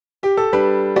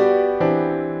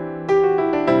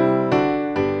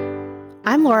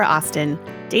I'm Laura Austin.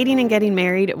 Dating and getting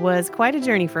married was quite a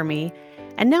journey for me,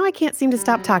 and now I can't seem to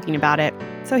stop talking about it.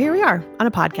 So here we are on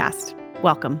a podcast.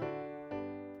 Welcome.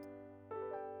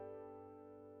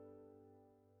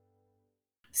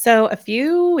 So a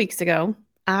few weeks ago,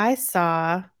 I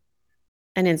saw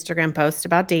an Instagram post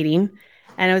about dating,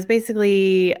 and it was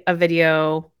basically a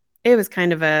video. It was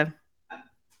kind of a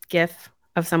GIF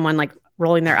of someone like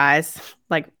rolling their eyes,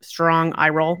 like strong eye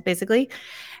roll, basically.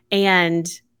 And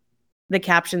the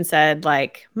caption said,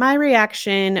 like, my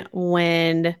reaction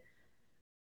when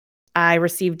I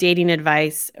received dating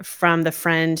advice from the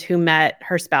friend who met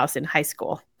her spouse in high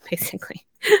school, basically.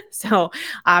 So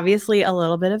obviously a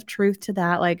little bit of truth to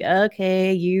that. Like,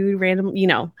 okay, you random,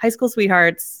 high school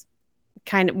sweethearts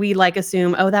we like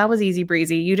assume, oh, that was easy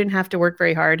breezy. You didn't have to work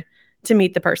very hard to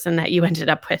meet the person that you ended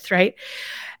up with, right?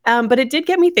 But it did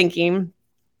get me thinking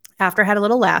after I had a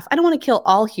little laugh. I don't want to kill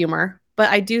all humor, but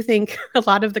I do think a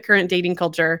lot of the current dating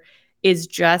culture is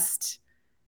just,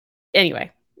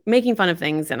 anyway, making fun of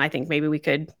things. And I think maybe we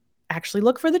could actually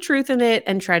look for the truth in it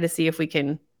and try to see if we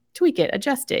can tweak it,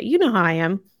 adjust it. You know how I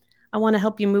am. I want to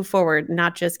help you move forward,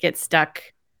 not just get stuck.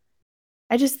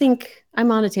 I just think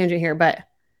I'm on a tangent here, but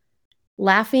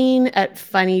laughing at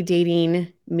funny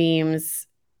dating memes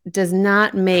does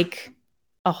not make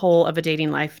a whole of a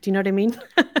dating life. Do you know what I mean?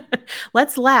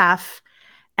 Let's laugh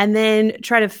and then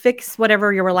try to fix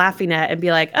whatever you were laughing at and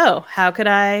be like, oh, how could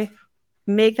I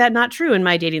make that not true in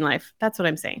my dating life? That's what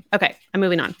I'm saying. Okay, I'm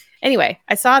moving on. Anyway,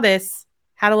 I saw this,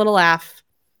 had a little laugh,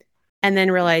 and then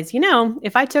realized,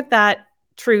 if I took that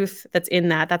truth that's in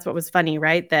that, that's what was funny,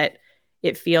 right? That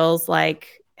it feels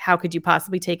like, how could you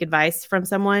possibly take advice from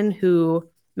someone who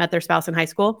met their spouse in high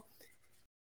school?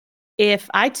 If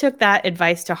I took that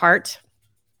advice to heart,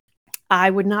 I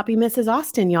would not be Mrs.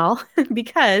 Austin, y'all,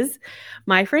 because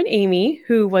my friend Amy,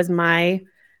 who was I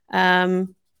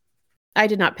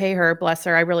did not pay her, bless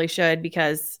her. I really should,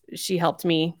 because she helped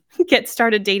me get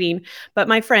started dating. But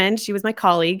my friend, she was my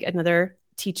colleague, another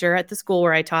teacher at the school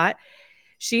where I taught.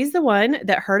 She's the one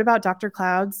that heard about Dr.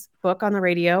 Cloud's book on the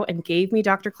radio and gave me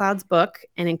Dr. Cloud's book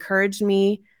and encouraged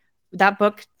me. That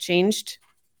book changed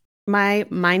my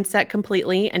mindset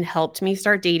completely and helped me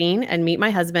start dating and meet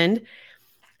my husband.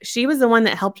 She was the one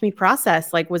that helped me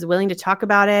process, like was willing to talk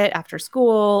about it after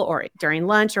school or during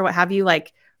lunch or what have you,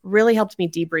 like really helped me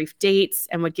debrief dates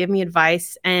and would give me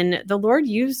advice. And the Lord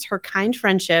used her kind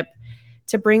friendship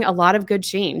to bring a lot of good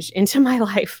change into my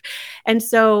life. And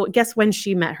so guess when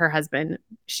she met her husband?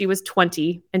 She was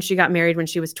 20 and she got married when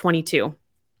she was 22.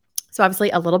 So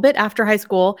obviously a little bit after high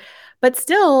school, but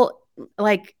still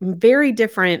like very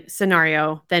different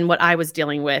scenario than what I was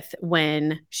dealing with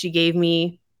when she gave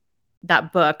me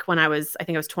that book when I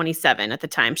think I was 27 at the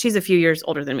time. She's a few years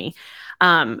older than me.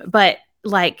 But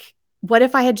like, what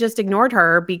if I had just ignored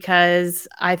her because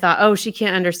I thought, oh, she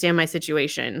can't understand my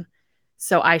situation,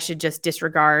 so I should just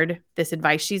disregard this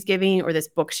advice she's giving or this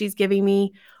book she's giving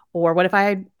me? Or what if I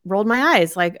had rolled my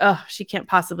eyes like, oh, she can't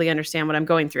possibly understand what I'm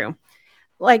going through?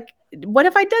 Like, what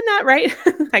if I'd done that, right?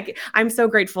 Like, I'm so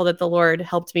grateful that the Lord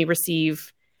helped me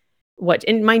receive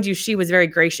and mind you, she was very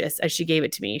gracious as she gave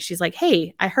it to me. She's like,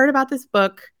 hey, I heard about this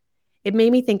book. It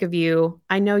made me think of you.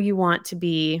 I know you want to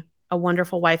be a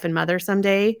wonderful wife and mother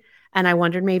someday. And I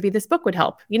wondered maybe this book would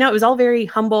help. It was all very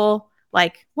humble,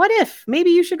 like, what if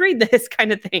maybe you should read this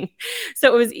kind of thing.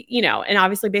 So it was, and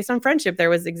obviously based on friendship,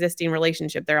 there was existing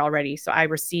relationship there already. So I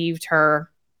received her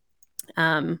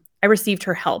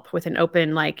help with an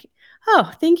open, like,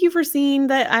 oh, thank you for seeing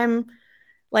that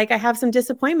I have some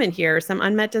disappointment here, some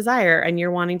unmet desire, and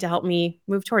you're wanting to help me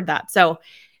move toward that. So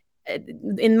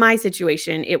in my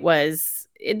situation, it was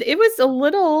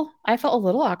I felt a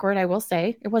little awkward, I will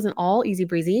say. It wasn't all easy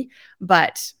breezy,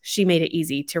 but she made it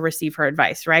easy to receive her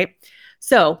advice, right?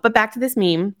 So, but back to this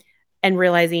meme and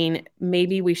realizing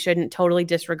maybe we shouldn't totally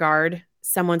disregard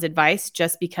someone's advice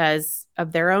just because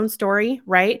of their own story,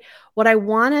 right? What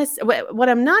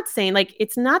I'm not saying, like,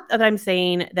 it's not that I'm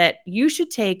saying that you should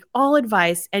take all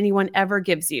advice anyone ever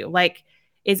gives you. Like,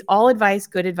 is all advice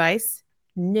good advice?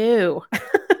 No,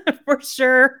 for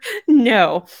sure.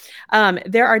 No.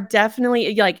 There are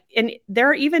definitely and there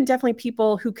are even definitely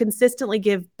people who consistently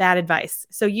give bad advice.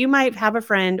 So you might have a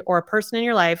friend or a person in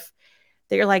your life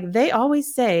that you're like, they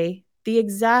always say the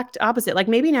exact opposite. Like,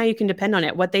 maybe now you can depend on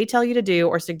it. What they tell you to do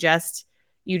or suggest,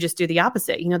 you just do the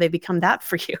opposite. They become that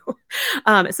for you.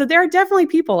 So there are definitely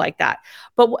people like that.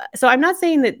 But so I'm not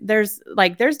saying that there's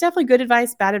definitely good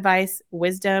advice, bad advice,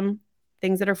 wisdom,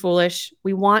 things that are foolish.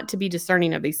 We want to be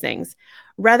discerning of these things.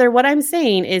 Rather, what I'm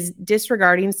saying is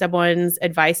disregarding someone's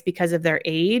advice because of their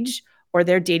age or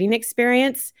their dating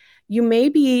experience. you may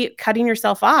be cutting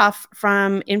yourself off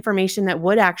from information that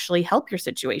would actually help your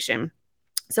situation.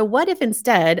 So what if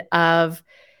instead of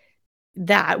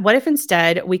that, what if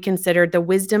instead we considered the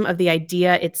wisdom of the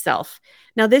idea itself?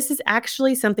 Now, this is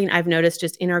actually something I've noticed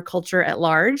just in our culture at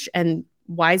large, and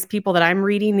wise people that I'm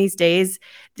reading these days,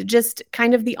 just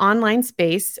kind of the online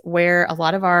space where a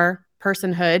lot of our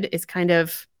personhood is kind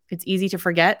of, it's easy to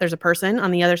forget there's a person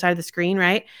on the other side of the screen,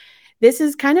 right? This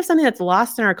is kind of something that's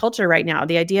lost in our culture right now.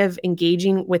 The idea of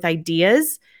engaging with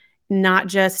ideas, not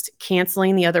just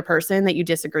canceling the other person that you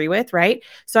disagree with, right?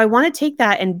 So I want to take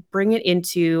that and bring it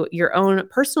into your own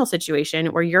personal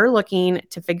situation where you're looking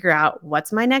to figure out,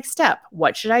 what's my next step?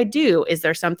 What should I do? Is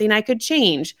there something I could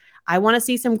change? I want to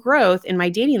see some growth in my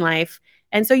dating life.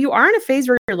 And so you are in a phase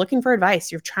where you're looking for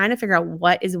advice. You're trying to figure out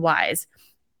what is wise.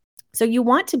 So you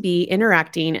want to be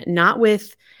interacting not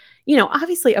with,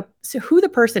 obviously so who the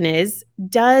person is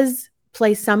does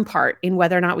play some part in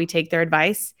whether or not we take their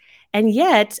advice. And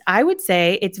yet I would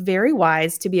say it's very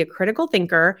wise to be a critical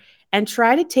thinker and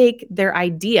try to take their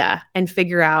idea and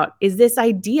figure out, is this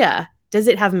idea, does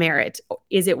it have merit?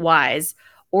 Is it wise?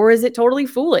 Or is it totally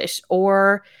foolish?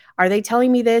 Or are they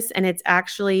telling me this and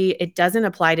it doesn't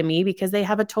apply to me because they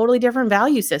have a totally different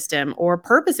value system or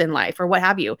purpose in life or what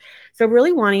have you? So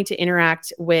really wanting to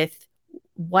interact with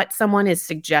what someone is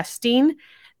suggesting,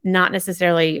 not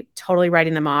necessarily totally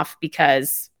writing them off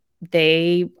because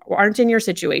they aren't in your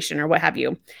situation or what have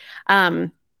you.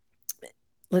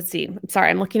 Let's see. Sorry,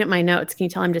 I'm looking at my notes. Can you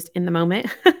tell I'm just in the moment?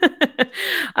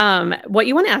 What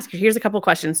you want to ask, here's a couple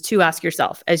questions to ask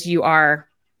yourself as you are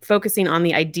focusing on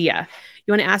the idea.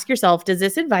 You want to ask yourself, does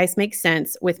this advice make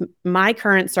sense with my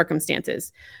current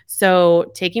circumstances?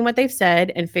 So taking what they've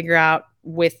said and figure out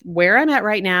with where I'm at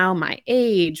right now, my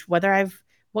age,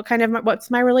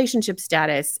 what's my relationship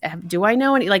status? Do I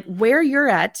know any, like where you're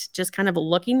at, just kind of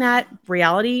looking that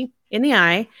reality in the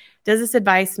eye. Does this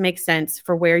advice make sense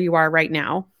for where you are right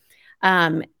now?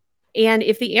 And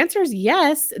if the answer is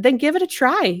yes, then give it a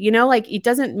try. It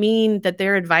doesn't mean that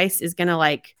their advice is going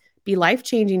to be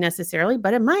life-changing necessarily,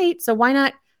 but it might. So why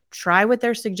not try what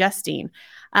they're suggesting?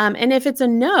 And if it's a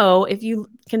no, if you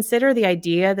consider the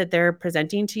idea that they're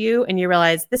presenting to you and you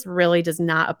realize this really does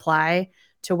not apply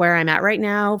to where I'm at right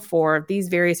now for these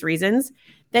various reasons,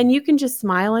 then you can just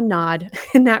smile and nod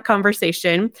in that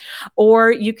conversation,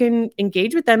 or you can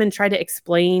engage with them and try to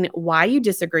explain why you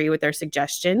disagree with their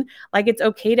suggestion. It's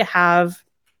okay to have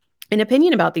an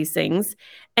opinion about these things.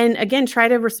 And again, try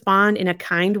to respond in a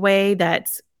kind way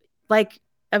that's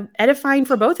edifying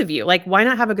for both of you. Why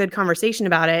not have a good conversation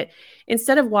about it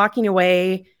instead of walking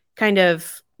away kind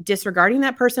of disregarding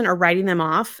that person or writing them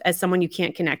off as someone you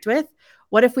can't connect with?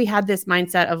 What if we had this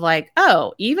mindset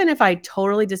of even if I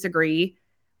totally disagree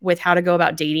with how to go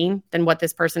about dating than what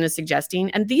this person is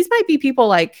suggesting, and these might be people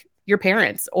like your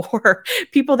parents or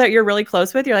people that you're really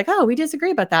close with, you're we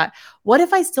disagree about that. What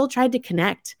if I still tried to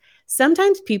connect?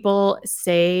 Sometimes people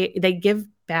say they give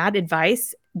bad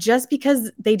advice just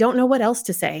because they don't know what else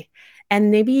to say.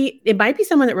 And maybe it might be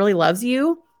someone that really loves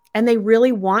you and they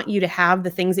really want you to have the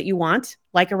things that you want,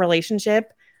 like a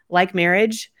relationship, like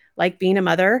marriage, like being a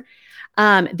mother.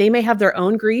 They may have their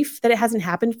own grief that it hasn't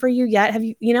happened for you yet.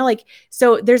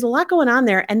 So there's a lot going on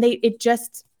there. And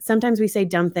sometimes we say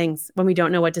dumb things when we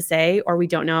don't know what to say, or we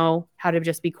don't know how to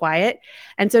just be quiet.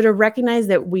 And so to recognize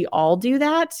that we all do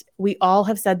that, we all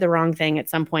have said the wrong thing at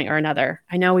some point or another.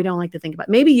 I know we don't like to think about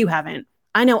it. Maybe you haven't.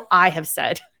 I know I have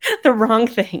said the wrong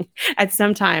thing at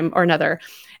some time or another.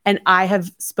 And I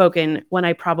have spoken when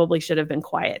I probably should have been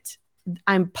quiet.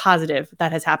 I'm positive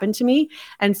that has happened to me.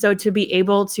 And so to be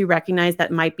able to recognize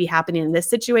that might be happening in this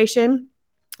situation.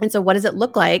 And so what does it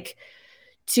look like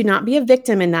to not be a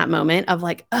victim in that moment of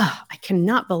I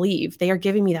cannot believe they are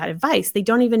giving me that advice. They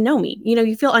don't even know me.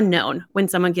 You feel unknown when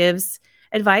someone gives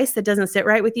advice that doesn't sit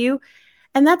right with you.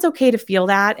 And that's okay to feel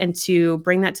that and to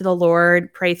bring that to the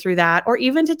Lord, pray through that, or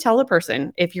even to tell a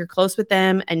person if you're close with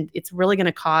them and it's really going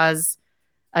to cause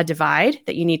a divide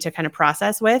that you need to kind of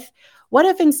process with. What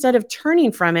if instead of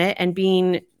turning from it and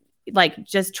being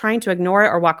just trying to ignore it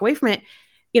or walk away from it,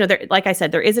 like I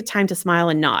said, there is a time to smile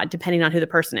and nod depending on who the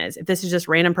person is. If this is just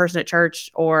random person at church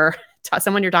or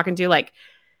someone you're talking to,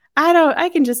 I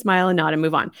can just smile and nod and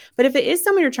move on. But if it is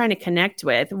someone you're trying to connect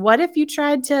with, what if you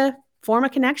tried to form a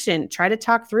connection, try to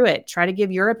talk through it, try to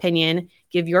give your opinion,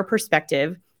 give your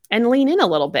perspective, and lean in a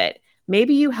little bit?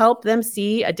 Maybe you help them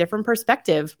see a different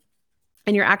perspective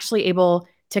and you're actually able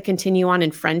to continue on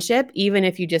in friendship, even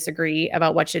if you disagree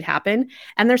about what should happen.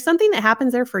 And there's something that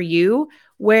happens there for you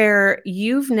where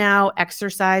you've now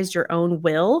exercised your own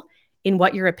will in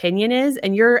what your opinion is.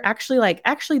 And you're actually like,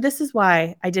 actually, this is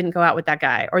why I didn't go out with that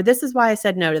guy, or this is why I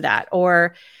said no to that,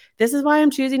 or this is why I'm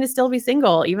choosing to still be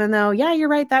single, even though, yeah, you're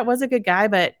right, that was a good guy,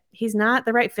 but he's not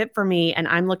the right fit for me. And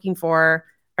I'm looking for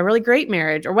a really great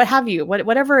marriage, or what have you,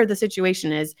 whatever the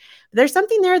situation is. There's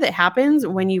something there that happens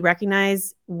when you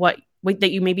recognize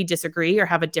that you maybe disagree or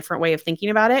have a different way of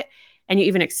thinking about it, and you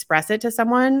even express it to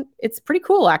someone. It's pretty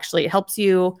cool, actually. It helps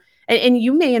you. And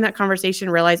you may in that conversation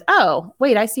realize, oh,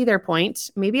 wait, I see their point.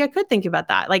 Maybe I could think about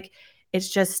that. Like, it's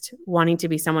just wanting to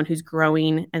be someone who's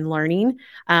growing and learning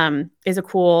is a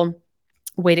cool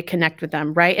way to connect with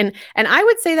them, right? And I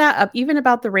would say that even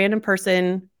about the random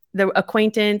person, the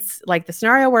acquaintance, like the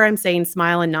scenario where I'm saying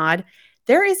smile and nod,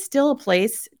 there is still a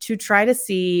place to try to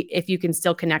see if you can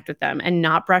still connect with them and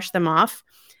not brush them off.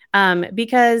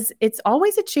 Because it's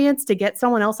always a chance to get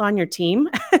someone else on your team.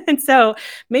 And so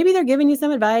maybe they're giving you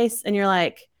some advice and you're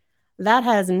like, that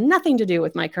has nothing to do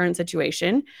with my current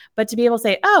situation. But to be able to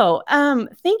say, oh,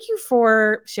 thank you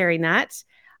for sharing that.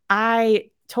 I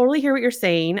totally hear what you're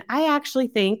saying. I actually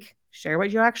think, share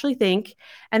what you actually think.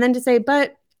 And then to say,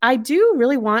 but I do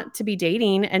really want to be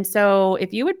dating. And so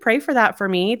if you would pray for that for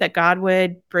me, that God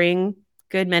would bring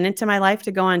good men into my life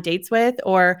to go on dates with,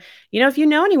 or, if you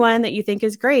know anyone that you think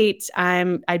is great,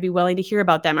 I'd be willing to hear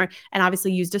about them, and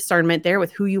obviously use discernment there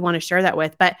with who you want to share that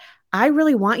with. But I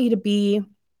really want you to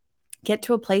get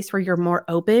to a place where you're more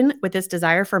open with this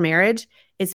desire for marriage.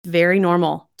 It's very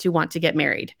normal to want to get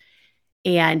married.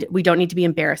 And we don't need to be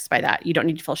embarrassed by that. You don't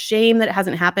need to feel shame that it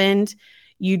hasn't happened.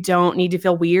 You don't need to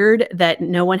feel weird that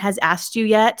no one has asked you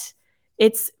yet.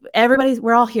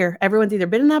 We're all here. Everyone's either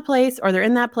been in that place or they're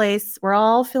in that place. We're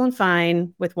all feeling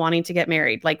fine with wanting to get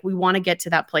married. Like, we want to get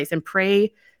to that place and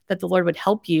pray that the Lord would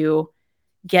help you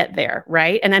get there,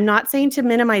 right? And I'm not saying to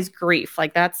minimize grief.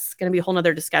 Like, that's going to be a whole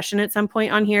nother discussion at some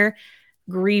point on here.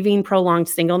 Grieving prolonged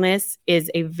singleness is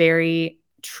a very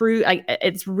true,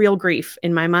 it's real grief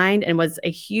in my mind, and was a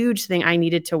huge thing I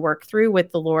needed to work through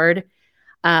with the Lord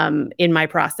in my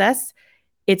process.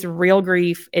 It's real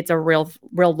grief. It's a real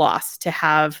loss to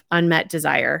have unmet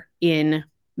desire in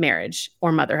marriage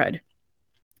or motherhood.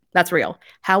 That's real.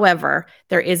 However,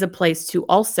 there is a place to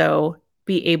also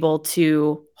be able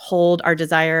to hold our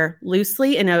desire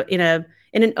loosely in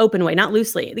an open way, not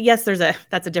loosely. Yes,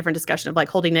 that's a different discussion of like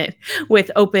holding it with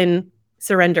open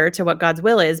surrender to what God's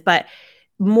will is, but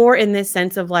more in this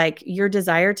sense of like, your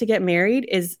desire to get married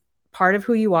is part of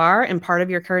who you are and part of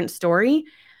your current story,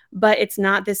 but it's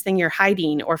not this thing you're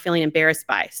hiding or feeling embarrassed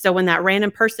by. So when that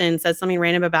random person says something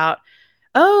random about,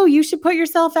 oh, you should put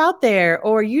yourself out there,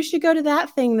 or you should go to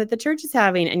that thing that the church is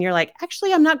having, and you're like,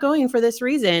 actually, I'm not going for this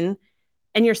reason,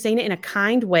 and you're saying it in a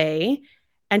kind way,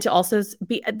 and to also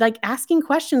be like asking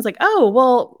questions like, oh,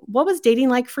 well, what was dating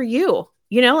like for you?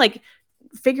 Like,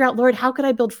 figure out, Lord, how could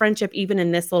I build friendship even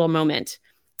in this little moment?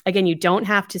 Again, you don't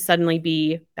have to suddenly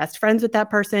be best friends with that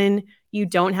person. You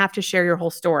don't have to share your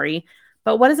whole story.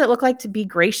 But what does it look like to be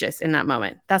gracious in that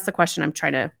moment? That's the question I'm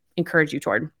trying to encourage you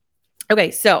toward.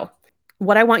 Okay, so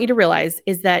what I want you to realize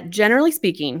is that generally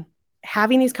speaking,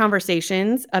 having these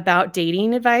conversations about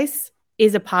dating advice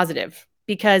is a positive,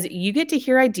 because you get to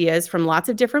hear ideas from lots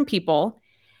of different people,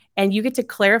 and you get to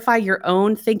clarify your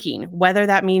own thinking, whether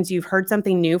that means you've heard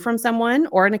something new from someone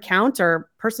or an account or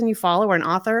person you follow or an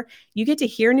author. You get to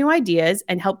hear new ideas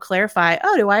and help clarify,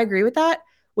 oh, do I agree with that?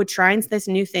 Would trying this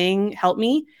new thing help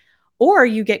me? Or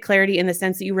you get clarity in the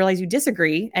sense that you realize you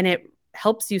disagree, and it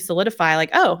helps you solidify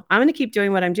like, oh, I'm going to keep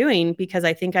doing what I'm doing because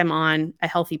I think I'm on a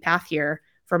healthy path here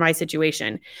for my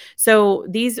situation. So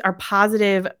these are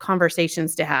positive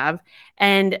conversations to have,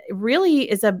 and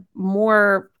really is a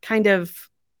more kind of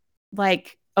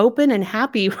like open and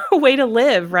happy way to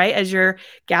live, right? As you're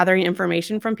gathering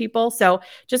information from people. So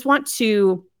just want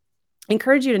to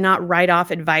encourage you to not write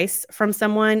off advice from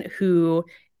someone who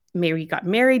maybe got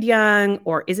married young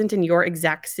or isn't in your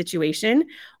exact situation.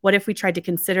 What if we tried to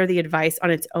consider the advice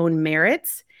on its own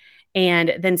merits,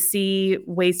 and then see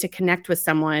ways to connect with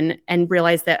someone and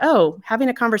realize that, oh, having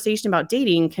a conversation about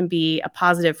dating can be a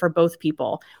positive for both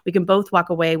people. We can both walk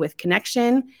away with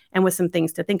connection and with some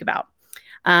things to think about.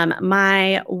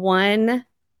 My one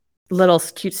little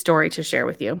cute story to share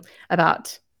with you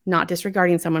about not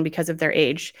disregarding someone because of their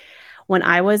age. When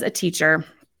I was a teacher,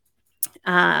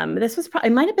 this was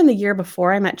it might have been the year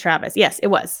before I met Travis. Yes, it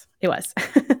was.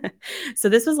 So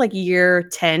this was like year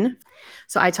 10.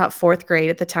 So I taught fourth grade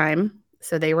at the time.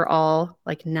 So they were all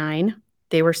like 9.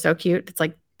 They were so cute. It's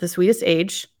like the sweetest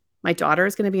age. My daughter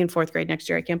is going to be in fourth grade next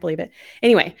year. I can't believe it.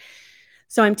 Anyway,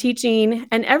 so I'm teaching,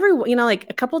 and like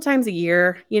a couple times a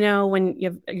year, when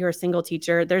you're a single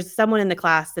teacher, there's someone in the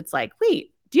class that's like,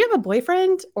 wait, do you have a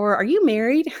boyfriend or are you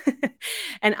married?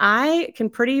 And I can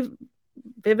pretty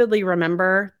vividly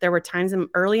remember there were times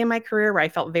early in my career where I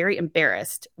felt very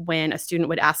embarrassed when a student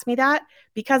would ask me that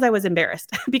because I was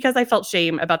embarrassed, because I felt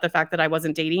shame about the fact that I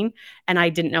wasn't dating and I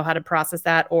didn't know how to process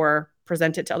that or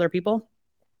present it to other people.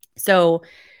 So,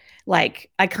 like,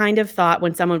 I kind of thought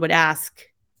when someone would ask,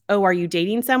 "Oh, are you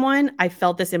dating someone?" I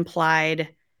felt this implied,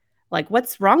 like,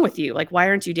 "What's wrong with you? Like, why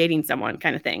aren't you dating someone?"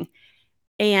 kind of thing.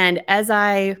 And as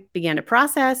I began to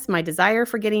process my desire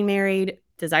for getting married,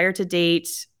 desire to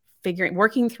date,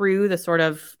 working through the sort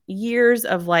of years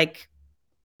of like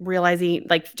realizing,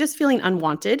 like just feeling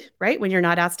unwanted, right? When you're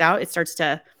not asked out, it starts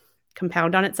to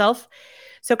compound on itself.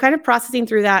 So, kind of processing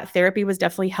through that, therapy was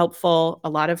definitely helpful. A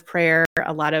lot of prayer,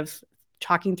 a lot of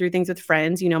talking through things with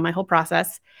friends, my whole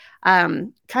process.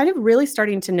 Kind of really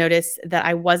starting to notice that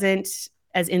I wasn't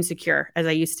as insecure as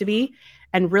I used to be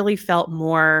and really felt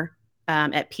more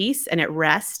at peace and at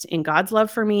rest in God's love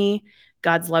for me,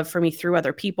 God's love for me through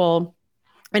other people,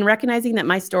 and recognizing that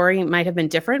my story might have been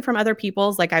different from other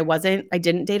people's. Like I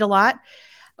didn't date a lot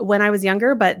when I was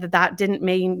younger, but that didn't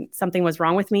mean something was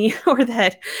wrong with me or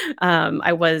that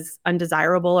I was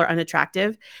undesirable or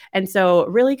unattractive. And so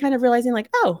really kind of realizing like,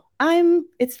 oh,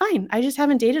 it's fine. I just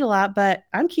haven't dated a lot, but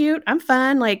I'm cute. I'm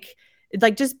fun. Like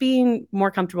just being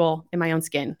more comfortable in my own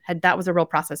skin. That was a real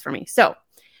process for me. So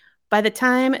by the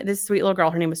time this sweet little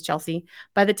girl, her name was Chelsea,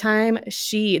 by the time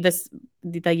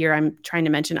the year I'm trying to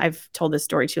mention, I've told this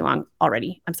story too long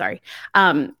already. I'm sorry.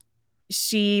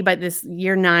 By this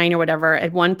year 9 or whatever,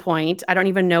 at one point, I don't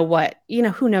even know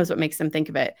who knows what makes them think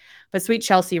of it. But sweet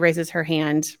Chelsea raises her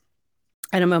hand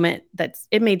at a moment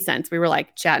it made sense. We were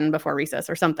like chatting before recess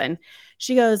or something.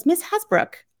 She goes, "Miss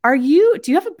Hasbrook,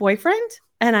 do you have a boyfriend?"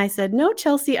 And I said, "No,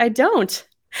 Chelsea, I don't."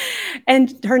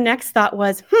 And her next thought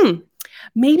was,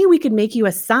 maybe we could make you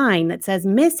a sign that says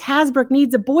Miss Hasbrook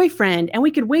needs a boyfriend and we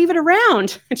could wave it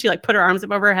around. And she like put her arms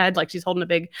up over her head like she's holding a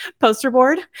big poster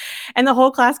board. And the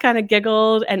whole class kind of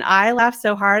giggled and I laughed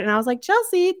so hard. And I was like,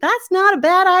 "Chelsea, that's not a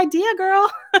bad idea,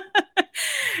 girl."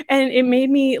 And it made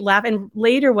me laugh. And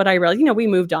later what I realized, we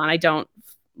moved on. I don't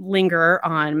linger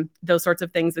on those sorts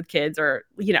of things with kids or,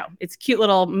 it's a cute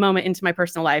little moment into my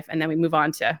personal life. And then we move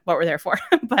on to what we're there for.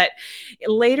 But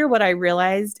later what I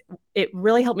realized, it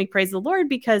really helped me praise the Lord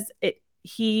because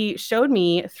he showed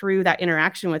me through that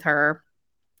interaction with her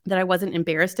that I wasn't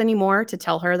embarrassed anymore to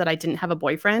tell her that I didn't have a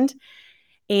boyfriend.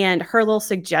 And her little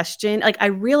suggestion, like I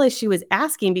realized she was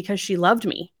asking because she loved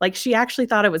me. Like she actually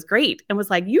thought it was great and was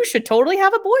like, "You should totally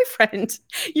have a boyfriend.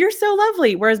 You're so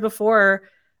lovely." Whereas before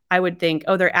I would think,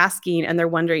 oh, they're asking and they're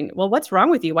wondering, well, what's wrong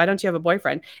with you? Why don't you have a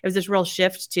boyfriend? It was this real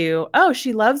shift to, oh,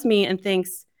 she loves me and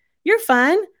thinks, "You're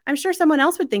fun. I'm sure someone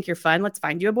else would think you're fun. Let's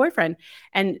find you a boyfriend."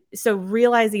 And so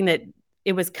realizing that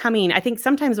it was coming, I think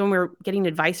sometimes when we're getting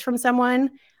advice from someone,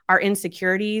 our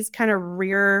insecurities kind of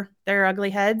rear their ugly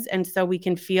heads. And so we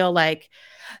can feel like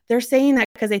they're saying that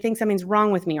because they think something's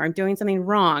wrong with me or I'm doing something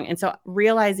wrong. And so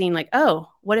realizing like, oh,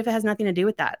 what if it has nothing to do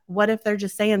with that? What if they're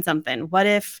just saying something? What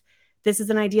if this is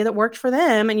an idea that worked for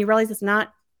them and you realize it's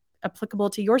not applicable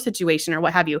to your situation or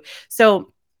what have you?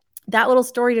 So that little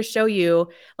story to show you,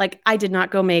 like, I did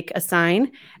not go make a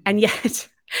sign. And yet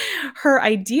her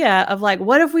idea of like,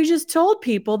 what if we just told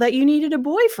people that you needed a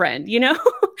boyfriend?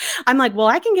 I'm like, well,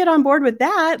 I can get on board with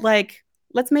that. Like,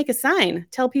 let's make a sign,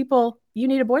 tell people you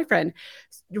need a boyfriend.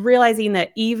 Realizing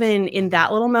that even in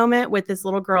that little moment with this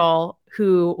little girl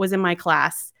who was in my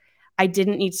class, I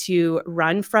didn't need to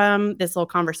run from this little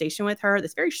conversation with her,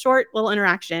 this very short little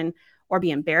interaction, or be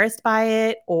embarrassed by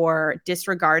it or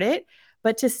disregard it,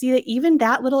 but to see that even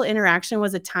that little interaction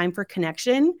was a time for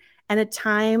connection and a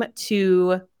time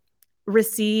to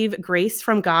receive grace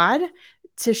from God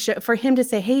for him to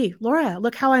say, "Hey, Laura,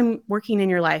 look how I'm working in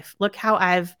your life. Look how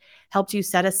I've helped you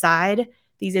set aside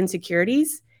these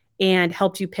insecurities and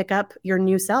helped you pick up your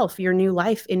new self, your new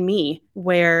life in me,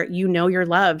 where you're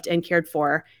loved and cared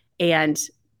for and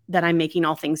that I'm making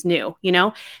all things new."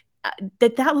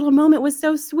 That little moment was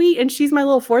so sweet. And she's my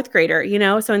little fourth grader,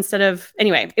 so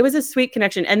anyway, it was a sweet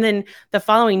connection. And then the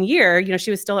following year,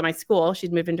 she was still at my school.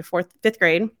 She'd moved into fifth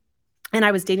grade. And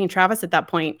I was dating Travis at that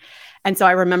point. And so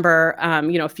I remember,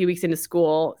 a few weeks into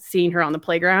school, seeing her on the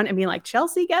playground and being like,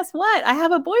 "Chelsea, guess what? I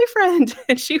have a boyfriend."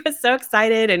 And she was so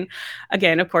excited. And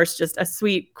again, of course, just a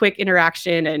sweet, quick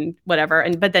interaction and whatever.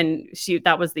 But then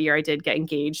that was the year I did get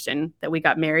engaged and that we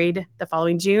got married the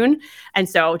following June. And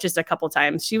so just a couple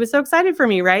times she was so excited for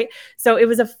me. Right. So it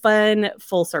was a fun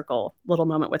full circle little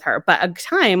moment with her. But a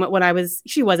time when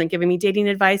she wasn't giving me dating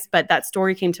advice, but that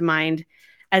story came to mind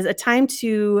as a time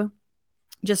to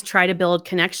just try to build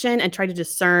connection and try to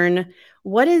discern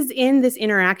what is in this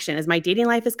interaction? As my dating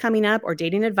life is coming up or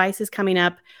dating advice is coming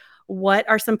up, what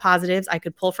are some positives I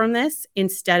could pull from this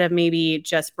instead of maybe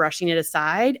just brushing it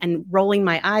aside and rolling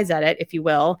my eyes at it, if you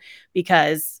will,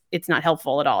 because it's not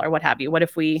helpful at all or what have you? What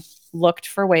if we looked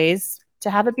for ways to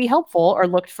have it be helpful or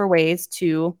looked for ways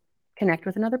to connect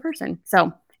with another person?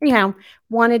 So anyhow,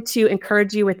 wanted to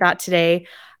encourage you with that today.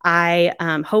 I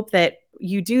hope that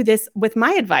you do this with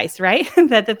my advice, right?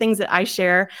 That the things that I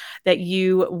share, that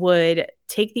you would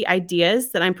take the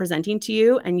ideas that I'm presenting to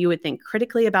you and you would think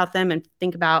critically about them and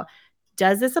think about,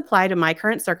 does this apply to my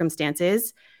current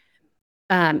circumstances?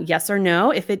 Yes or no?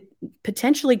 If it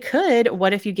potentially could,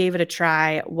 what if you gave it a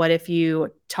try? What if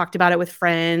you talked about it with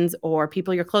friends or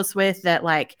people you're close with that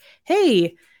like,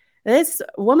 hey, this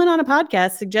woman on a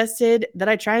podcast suggested that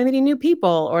I try meeting new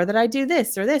people or that I do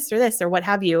this or this or this or what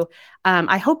have you.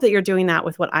 I hope that you're doing that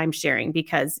with what I'm sharing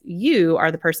because you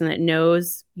are the person that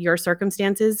knows your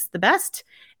circumstances the best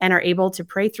and are able to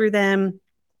pray through them,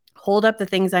 hold up the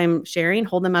things I'm sharing,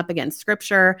 hold them up against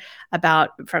scripture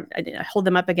hold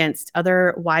them up against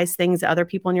other wise things that other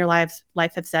people in your life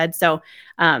have said. So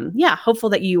hopeful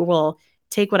that you will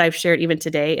take what I've shared even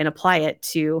today and apply it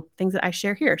to things that I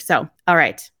share here. So, all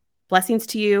right. Blessings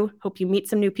to you. Hope you meet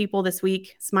some new people this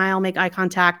week. Smile, make eye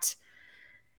contact.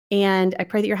 And I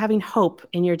pray that you're having hope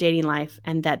in your dating life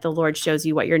and that the Lord shows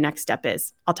you what your next step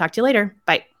is. I'll talk to you later.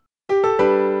 Bye.